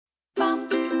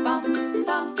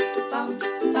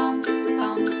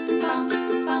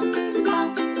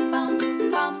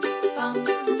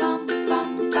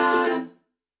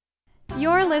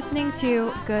You're listening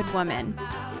to Good Woman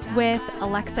with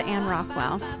Alexa Ann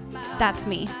Rockwell. That's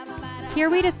me.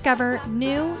 Here we discover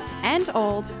new and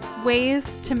old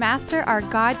ways to master our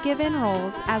God-given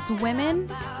roles as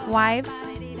women, wives,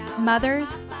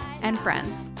 mothers, and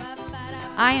friends.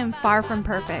 I am far from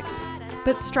perfect,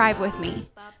 but strive with me.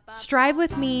 Strive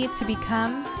with me to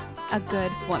become a good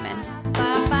woman.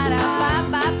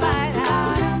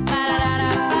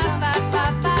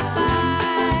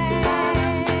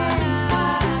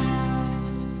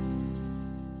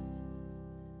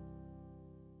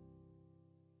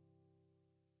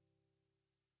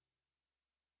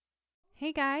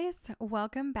 Hey guys,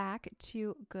 welcome back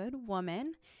to Good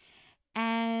Woman.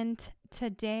 And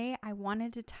today I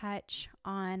wanted to touch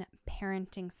on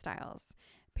parenting styles.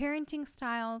 Parenting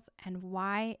styles and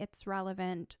why it's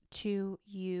relevant to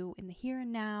you in the here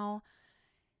and now,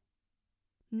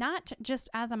 not just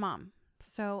as a mom.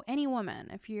 So any woman,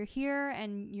 if you're here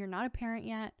and you're not a parent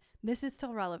yet, this is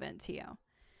still relevant to you.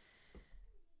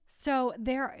 So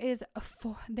there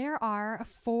are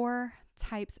four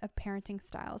types of parenting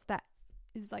styles that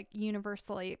is like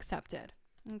universally accepted.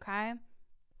 Okay.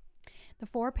 The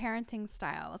four parenting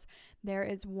styles. There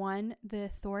is one, the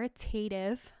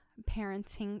authoritative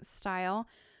parenting style,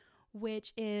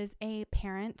 which is a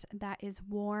parent that is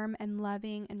warm and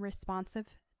loving and responsive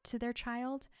to their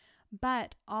child,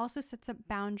 but also sets up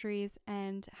boundaries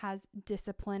and has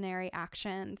disciplinary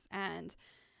actions and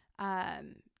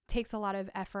takes a lot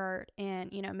of effort in,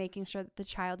 making sure that the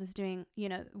child is doing,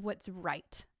 what's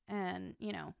right and,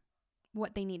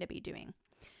 what they need to be doing.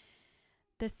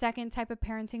 The second type of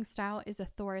parenting style is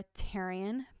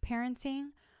authoritarian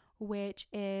parenting, which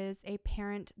is a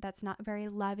parent that's not very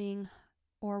loving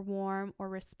or warm or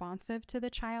responsive to the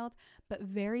child, but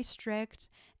very strict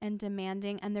and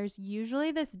demanding. And there's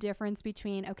usually this difference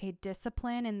between,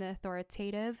 discipline in the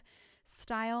authoritative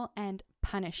style and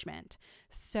punishment.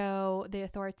 So the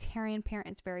authoritarian parent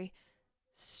is very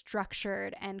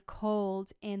structured and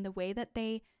cold in the way that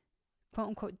they quote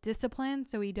unquote discipline.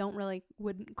 So we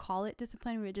wouldn't call it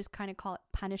discipline. We would just kind of call it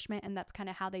punishment. And that's kind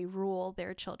of how they rule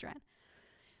their children.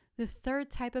 The third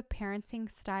type of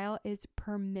parenting style is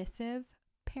permissive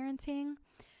parenting.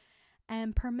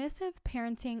 And permissive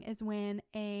parenting is when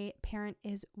a parent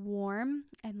is warm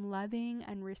and loving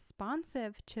and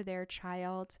responsive to their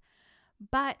child,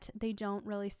 but they don't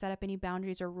really set up any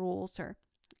boundaries or rules or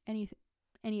any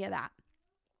of that.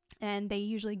 And they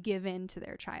usually give in to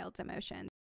their child's emotions.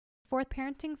 Fourth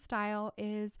parenting style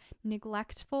is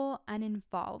neglectful,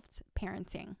 uninvolved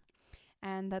parenting.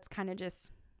 And that's kind of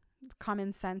just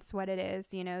common sense what it is.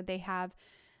 They have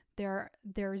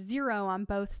they're zero on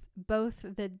both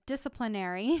the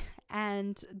disciplinary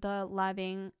and the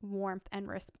loving warmth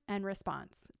and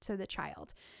response to the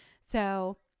child.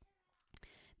 So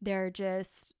they're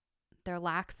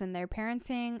lax in their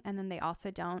parenting, and then they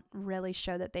also don't really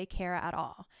show that they care at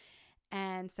all.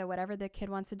 And so whatever the kid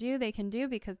wants to do, they can do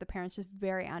because the parent's just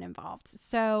very uninvolved.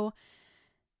 So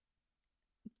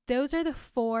those are the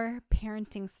four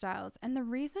parenting styles. And the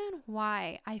reason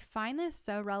why I find this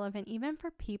so relevant, even for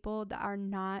people that are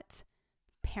not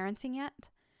parenting yet,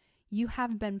 you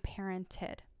have been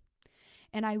parented.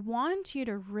 And I want you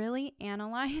to really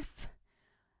analyze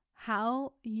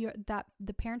how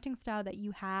the parenting style that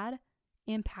you had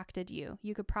impacted you.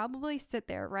 You could probably sit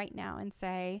there right now and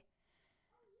say,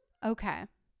 okay,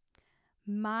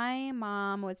 my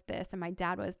mom was this and my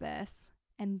dad was this,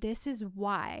 and this is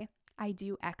why I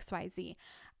do XYZ.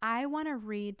 I want to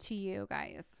read to you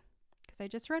guys, because I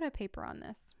just wrote a paper on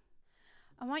this.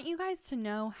 I want you guys to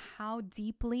know how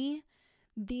deeply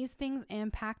these things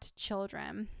impact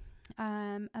children.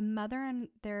 A mother and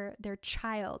their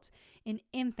child in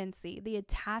infancy, the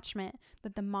attachment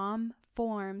that the mom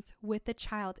forms with the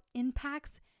child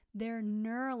impacts their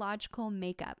neurological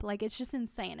makeup. Like, it's just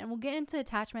insane. And we'll get into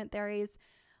attachment theories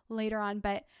later on,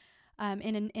 but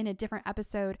in a different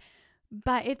episode.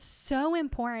 But it's so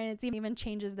important. It even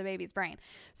changes the baby's brain.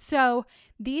 So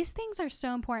these things are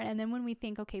so important. And then when we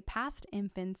think, past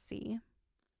infancy,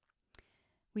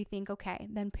 we think,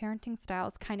 then parenting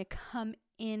styles kind of come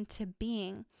into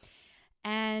being.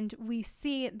 And we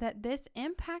see that this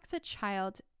impacts a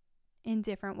child in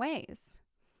different ways.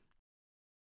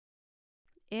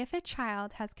 If a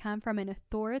child has come from an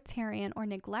authoritarian or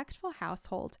neglectful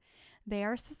household, they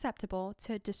are susceptible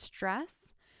to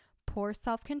distress, poor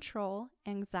self-control,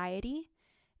 anxiety,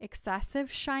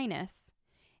 excessive shyness,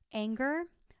 anger,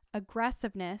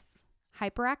 aggressiveness,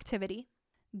 hyperactivity,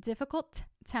 difficult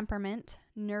temperament,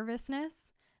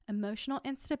 nervousness, emotional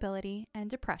instability, and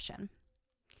depression.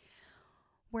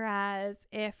 Whereas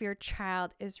if your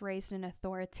child is raised in an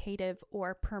authoritative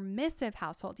or permissive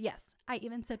household, yes, I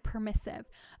even said permissive,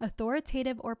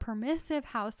 authoritative or permissive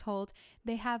household,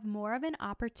 they have more of an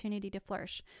opportunity to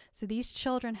flourish. So these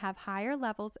children have higher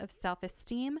levels of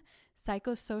self-esteem,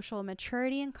 psychosocial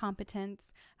maturity and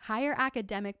competence, higher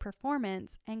academic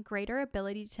performance, and greater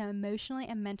ability to emotionally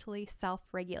and mentally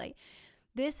self-regulate.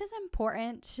 This is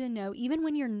important to know even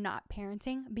when you're not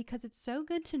parenting, because it's so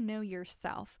good to know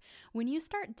yourself. When you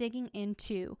start digging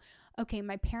into, okay,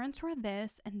 my parents were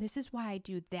this and this is why I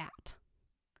do that,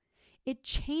 it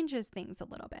changes things a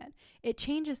little bit. It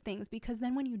changes things because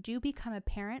then when you do become a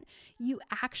parent, you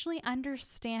actually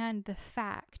understand the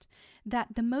fact that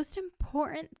the most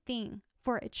important thing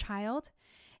for a child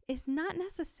is not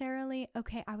necessarily,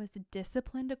 okay, I was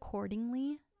disciplined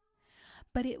accordingly,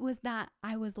 but it was that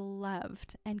I was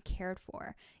loved and cared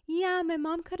for. Yeah, my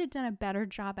mom could have done a better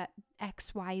job at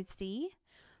XYZ,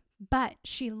 but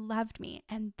she loved me,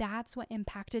 and that's what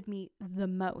impacted me the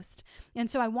most. And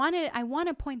so I want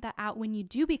to point that out when you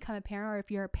do become a parent, or if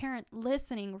you're a parent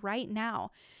listening right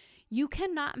now. You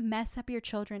cannot mess up your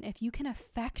children if you can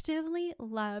effectively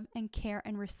love and care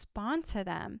and respond to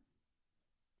them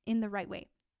in the right way.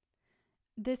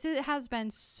 This has been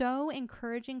so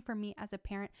encouraging for me as a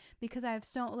parent, because I have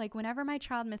whenever my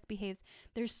child misbehaves,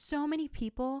 there's so many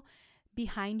people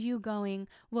behind you going,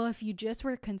 well, if you just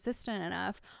were consistent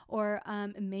enough, or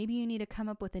maybe you need to come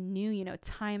up with a new,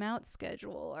 timeout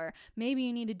schedule, or maybe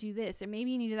you need to do this, or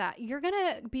maybe you need to do that. You're going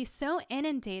to be so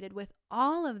inundated with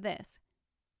all of this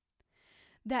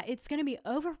that it's going to be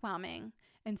overwhelming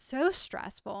and so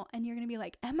stressful. And you're going to be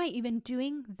like, am I even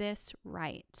doing this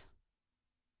right?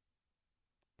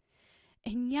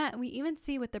 And yet we even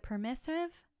see with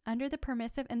under the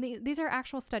permissive, and these are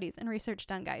actual studies and research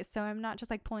done, guys. So I'm not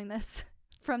just pulling this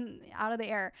from out of the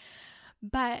air,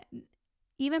 but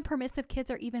even permissive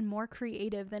kids are even more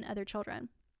creative than other children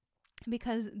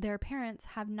because their parents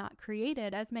have not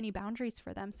created as many boundaries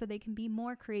for them, so they can be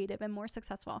more creative and more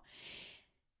successful.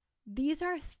 These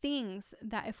are things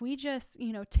that if we just,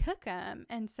 took them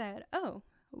and said, oh,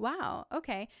 wow,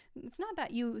 okay. It's not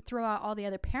that you throw out all the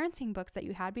other parenting books that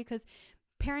you had, because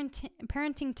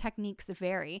parenting techniques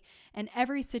vary and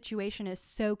every situation is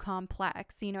so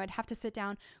complex. I'd have to sit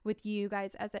down with you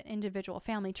guys as an individual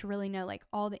family to really know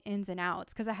all the ins and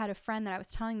outs, because I had a friend that I was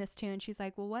telling this to, and she's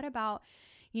like, well, what about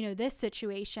this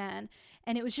situation?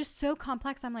 And it was just so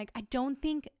complex. I'm like, I don't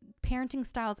think parenting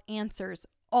styles answers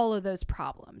all of those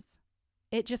problems.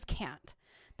 It just can't.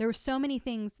 There were so many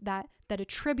things that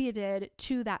attributed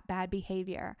to that bad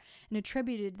behavior and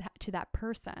attributed to that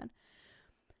person.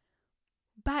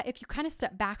 But if you kind of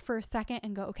step back for a second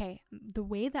and go, okay, the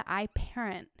way that I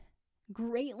parent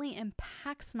greatly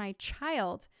impacts my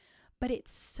child, but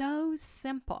it's so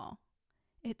simple.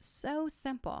 It's so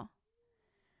simple.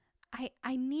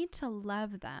 I need to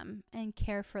love them and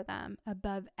care for them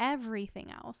above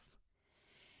everything else.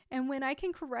 And when I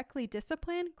can correctly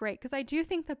discipline, great, because I do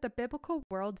think that the biblical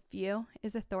worldview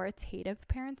is authoritative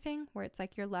parenting, where it's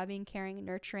you're loving, caring, and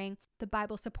nurturing. The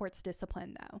Bible supports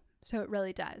discipline, though, so it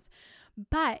really does.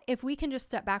 But if we can just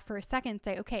step back for a second and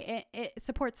say, okay, it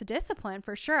supports discipline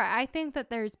for sure. I think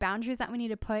that there's boundaries that we need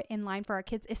to put in line for our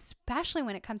kids, especially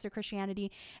when it comes to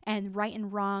Christianity and right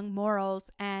and wrong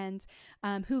morals and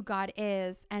who God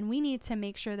is. And we need to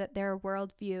make sure that their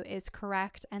worldview is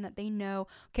correct and that they know,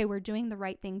 okay, we're doing the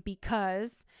right thing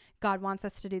because God wants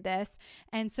us to do this.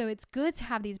 And so it's good to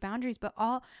have these boundaries,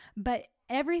 but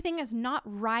everything is not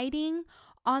riding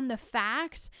on the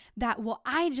fact that, well,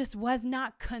 I just was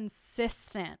not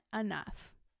consistent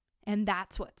enough. And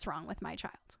that's what's wrong with my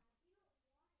child.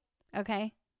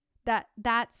 Okay?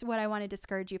 That's what I want to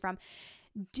discourage you from.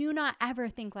 Do not ever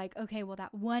think okay, well,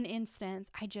 that one instance,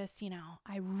 I just,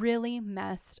 I really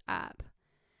messed up.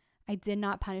 I did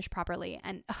not punish properly.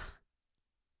 And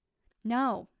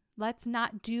no, let's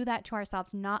not do that to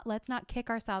ourselves. Let's not kick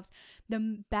ourselves.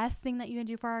 The best thing that you can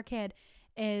do for our kid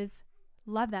is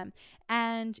love them.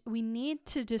 And we need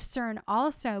to discern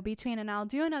also between, and I'll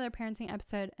do another parenting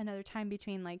episode another time,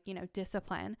 between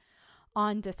discipline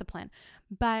on discipline.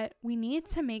 But we need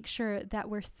to make sure that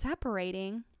we're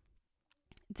separating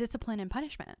discipline and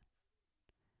punishment.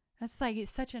 That's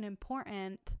such an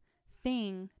important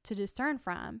thing to discern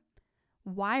from.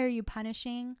 Why are you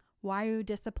punishing? Why are you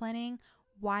disciplining?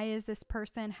 Why is this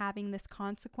person having this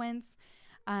consequence?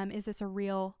 Is this a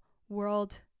real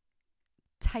world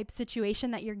type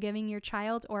situation that you're giving your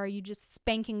child, or are you just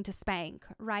spanking to spank,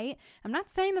 right? I'm not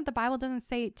saying that the Bible doesn't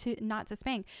say to not to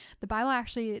spank. The Bible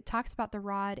actually talks about the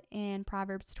rod in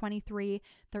Proverbs 23:13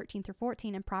 through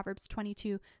 14 and Proverbs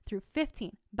 22 through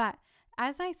 15. But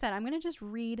as I said, I'm going to just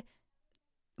read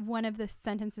one of the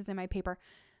sentences in my paper.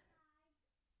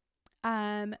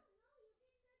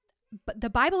 But the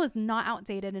Bible is not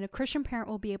outdated, and a Christian parent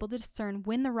will be able to discern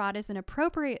when the rod is an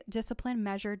appropriate discipline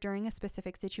measure during a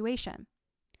specific situation.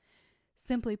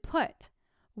 Simply put,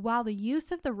 while the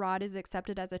use of the rod is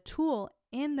accepted as a tool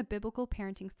in the biblical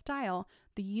parenting style,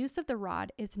 the use of the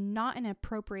rod is not an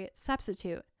appropriate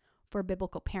substitute for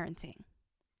biblical parenting.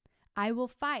 I will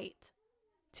fight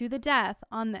to the death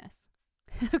on this,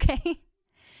 okay?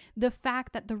 The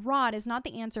fact that the rod is not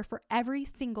the answer for every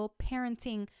single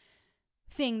parenting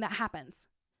thing that happens.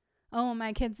 Oh,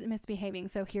 my kid's misbehaving,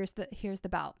 so here's the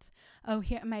belt. Oh,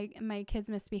 here my kid's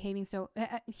misbehaving, so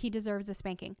he deserves a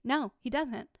spanking. No, he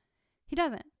doesn't. He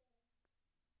doesn't.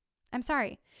 I'm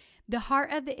sorry. The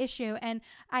heart of the issue, and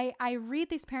I read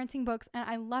these parenting books and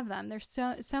I love them. There's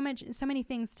so many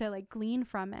things to like glean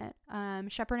from it.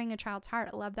 Shepherding a Child's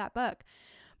Heart. I love that book.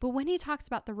 But when he talks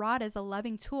about the rod as a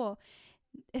loving tool,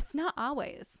 it's not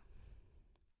always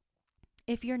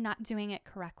if you're not doing it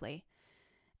correctly.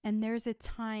 And there's a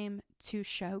time to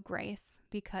show grace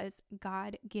because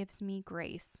God gives me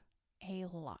grace a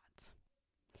lot.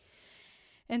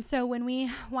 And so when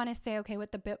we want to say, okay,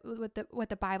 what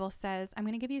the Bible says, I'm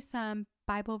going to give you some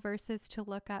Bible verses to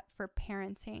look up for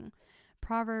parenting.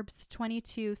 Proverbs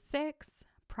 22:6,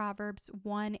 Proverbs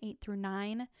 1:8 through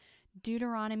 9,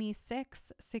 Deuteronomy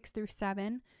 6:6 through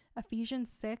 7, Ephesians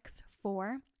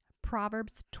 6:4,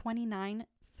 Proverbs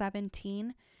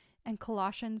 29:17, and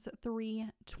Colossians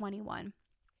 3:21.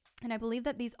 And I believe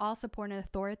that these all support an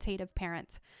authoritative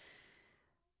parent.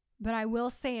 But I will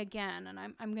say again, and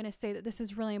I'm going to say that this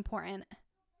is really important.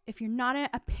 If you're not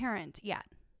a parent yet,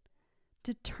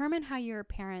 determine how you're a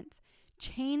parent.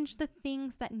 Change the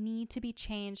things that need to be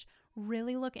changed.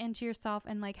 Really look into yourself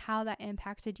and like how that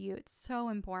impacted you. It's so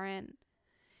important.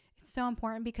 It's so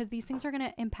important because these things are going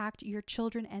to impact your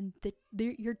children and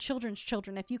your children's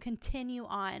children if you continue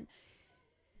on.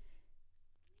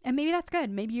 And maybe that's good.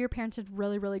 Maybe your parents are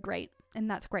really, really great. And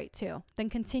that's great too. Then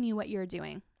continue what you're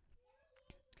doing.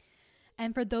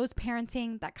 And for those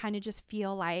parenting that kind of just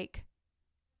feel like,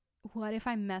 what if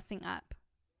I'm messing up?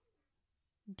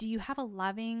 Do you have a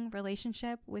loving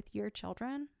relationship with your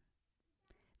children?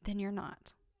 Then you're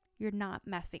not. You're not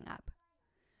messing up.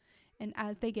 And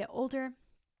as they get older,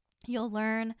 you'll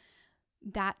learn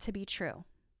that to be true.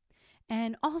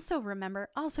 And also remember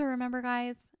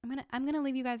guys, I'm going to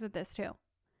leave you guys with this too.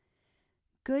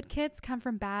 Good kids come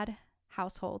from bad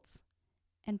households,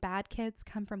 and bad kids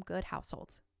come from good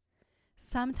households.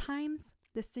 Sometimes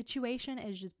the situation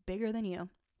is just bigger than you,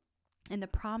 and the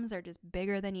problems are just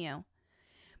bigger than you.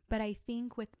 But I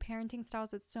think with parenting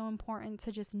styles, it's so important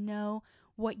to just know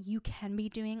what you can be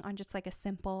doing on just like a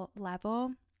simple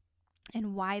level,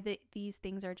 and why these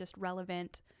things are just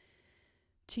relevant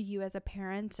to you as a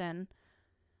parent, and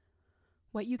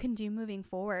what you can do moving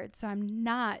forward. So I'm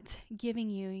not giving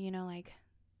you, like,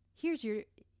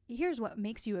 here's what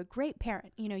makes you a great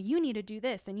parent. You need to do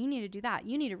this and you need to do that.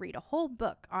 You need to read a whole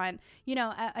book on,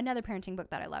 another parenting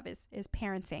book that I love is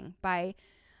Parenting by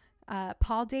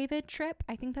Paul David Tripp.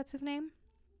 I think that's his name.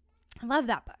 I love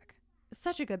that book. It's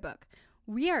such a good book.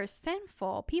 We are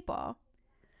sinful people.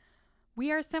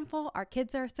 We are sinful. Our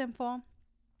kids are sinful.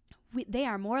 They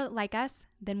are more like us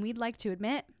than we'd like to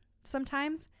admit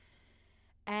sometimes.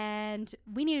 And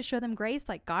we need to show them grace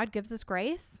like God gives us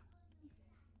grace.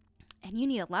 And you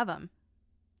need to love them.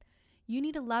 You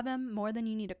need to love them more than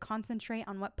you need to concentrate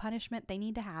on what punishment they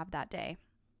need to have that day.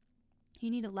 You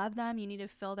need to love them. You need to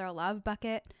fill their love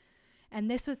bucket. And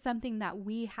this was something that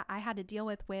I had to deal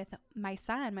with my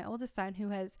son, my oldest son, who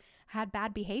has had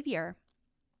bad behavior.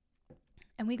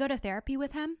 And we go to therapy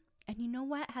with him. And you know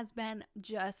what has been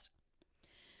just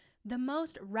the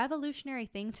most revolutionary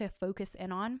thing to focus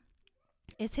in on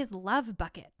is his love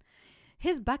bucket.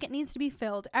 His bucket needs to be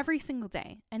filled every single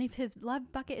day. And if his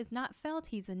love bucket is not filled,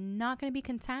 he's not going to be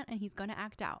content and he's going to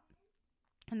act out.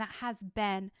 And that has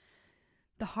been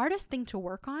the hardest thing to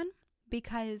work on,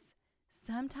 because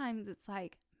sometimes it's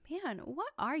like, man,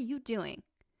 what are you doing?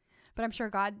 But I'm sure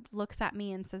God looks at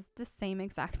me and says the same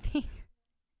exact thing.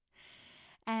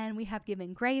 And we have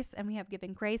given grace and we have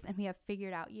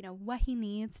figured out, what he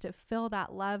needs to fill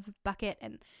that love bucket.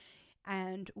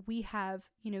 And we have,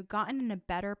 gotten in a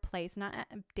better place.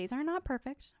 Days are not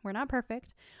perfect. We're not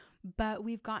perfect, but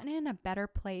we've gotten in a better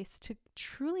place to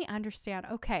truly understand,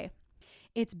 okay,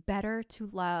 it's better to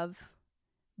love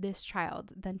this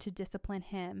child than to discipline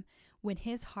him when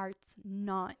his heart's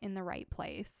not in the right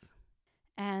place.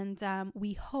 And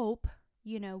we hope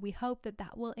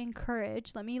that will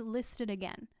encourage, let me list it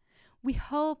again. We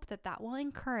hope that will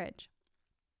encourage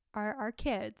our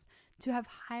kids to have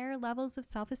higher levels of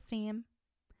self-esteem,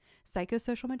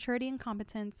 psychosocial maturity and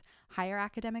competence, higher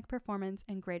academic performance,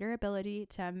 and greater ability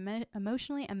to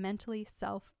emotionally and mentally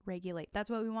self-regulate.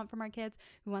 That's what we want from our kids.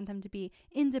 We want them to be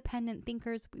independent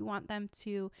thinkers. We want them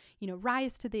to,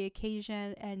 rise to the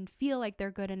occasion and feel like they're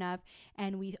good enough.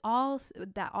 And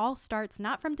that all starts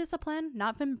not from discipline,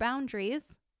 not from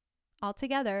boundaries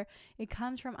altogether. It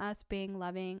comes from us being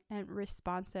loving and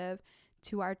responsive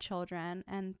to our children,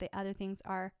 and the other things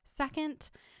are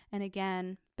second. And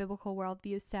again, biblical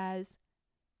worldview says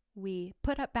we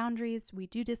put up boundaries, we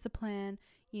do discipline,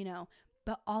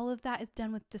 but all of that is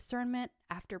done with discernment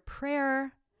after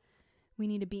prayer. We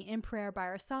need to be in prayer by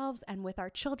ourselves and with our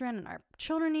children, and our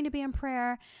children need to be in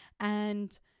prayer,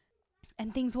 and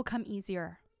things will come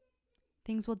easier.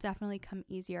 Things will definitely come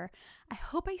easier. I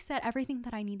hope I said everything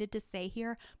that I needed to say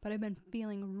here, but I've been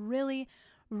feeling really,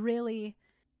 really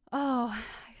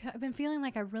I've been feeling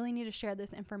like I really need to share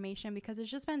this information because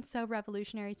it's just been so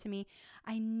revolutionary to me.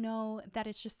 I know that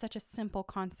it's just such a simple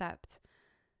concept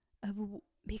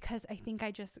because I think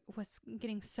I just was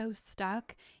getting so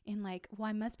stuck in I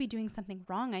must be doing something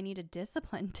wrong. I need to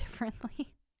discipline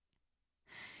differently.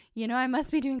 I must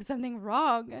be doing something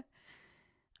wrong.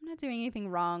 I'm not doing anything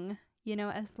wrong,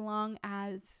 as long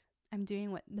as I'm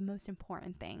doing the most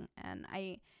important thing. And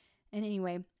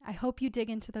anyway, I hope you dig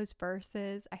into those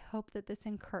verses. I hope that this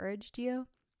encouraged you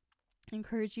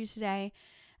today.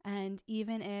 And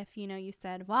even if, you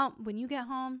said, well, when you get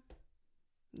home,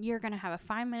 you're going to have a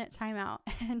 5-minute timeout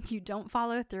and you don't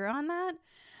follow through on that.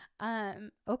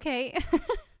 Okay.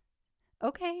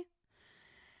 Okay.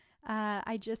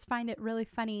 I just find it really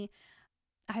funny.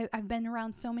 I've been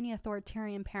around so many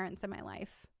authoritarian parents in my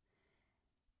life,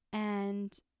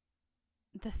 and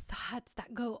the thoughts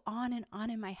that go on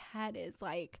in my head is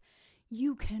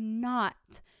you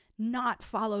cannot not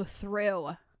follow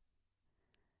through.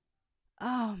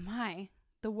 Oh my,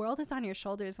 the world is on your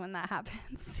shoulders when that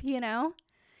happens, I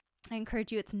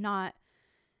encourage you,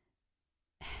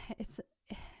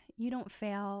 you don't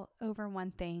fail over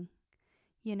one thing,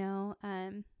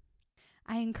 I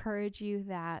encourage you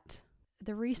that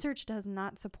the research does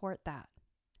not support that.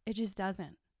 It just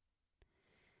doesn't.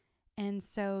 And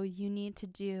so you need to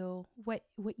do what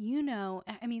I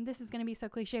mean, this is going to be so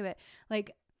cliche, but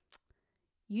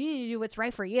you need to do what's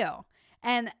right for you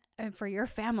and for your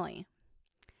family.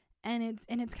 And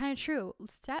it's kind of true.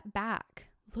 Step back,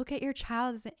 look at your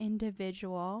child as an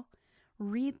individual,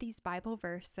 read these Bible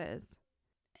verses,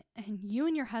 and you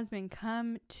and your husband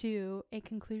come to a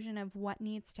conclusion of what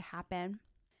needs to happen.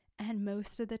 And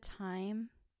most of the time,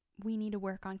 we need to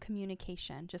work on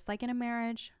communication. Just like in a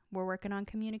marriage, we're working on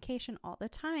communication all the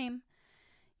time.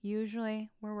 Usually,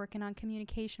 we're working on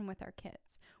communication with our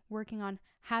kids, working on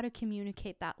how to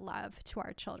communicate that love to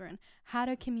our children, how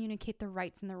to communicate the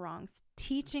rights and the wrongs,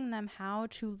 teaching them how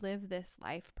to live this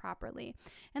life properly.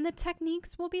 And the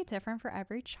techniques will be different for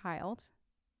every child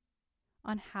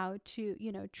on how to,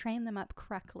 train them up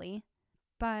correctly,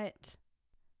 but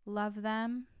love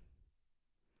them.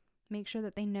 Make sure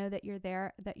that they know that you're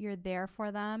there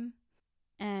for them,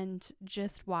 and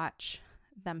just watch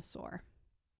them soar.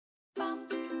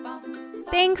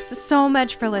 Thanks so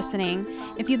much for listening.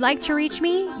 If you'd like to reach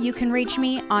me, you can reach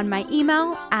me on my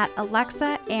email at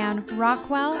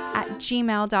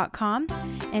alexaannrockwell@gmail.com.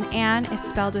 And Ann is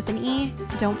spelled with an E.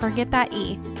 Don't forget that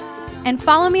E. And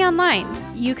follow me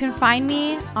online. You can find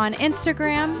me on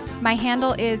Instagram. My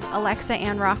handle is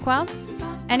AlexaAnnRockwell.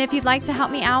 And if you'd like to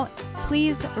help me out,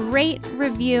 please rate,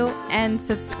 review, and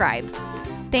subscribe.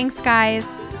 Thanks,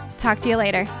 guys. Talk to you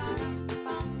later.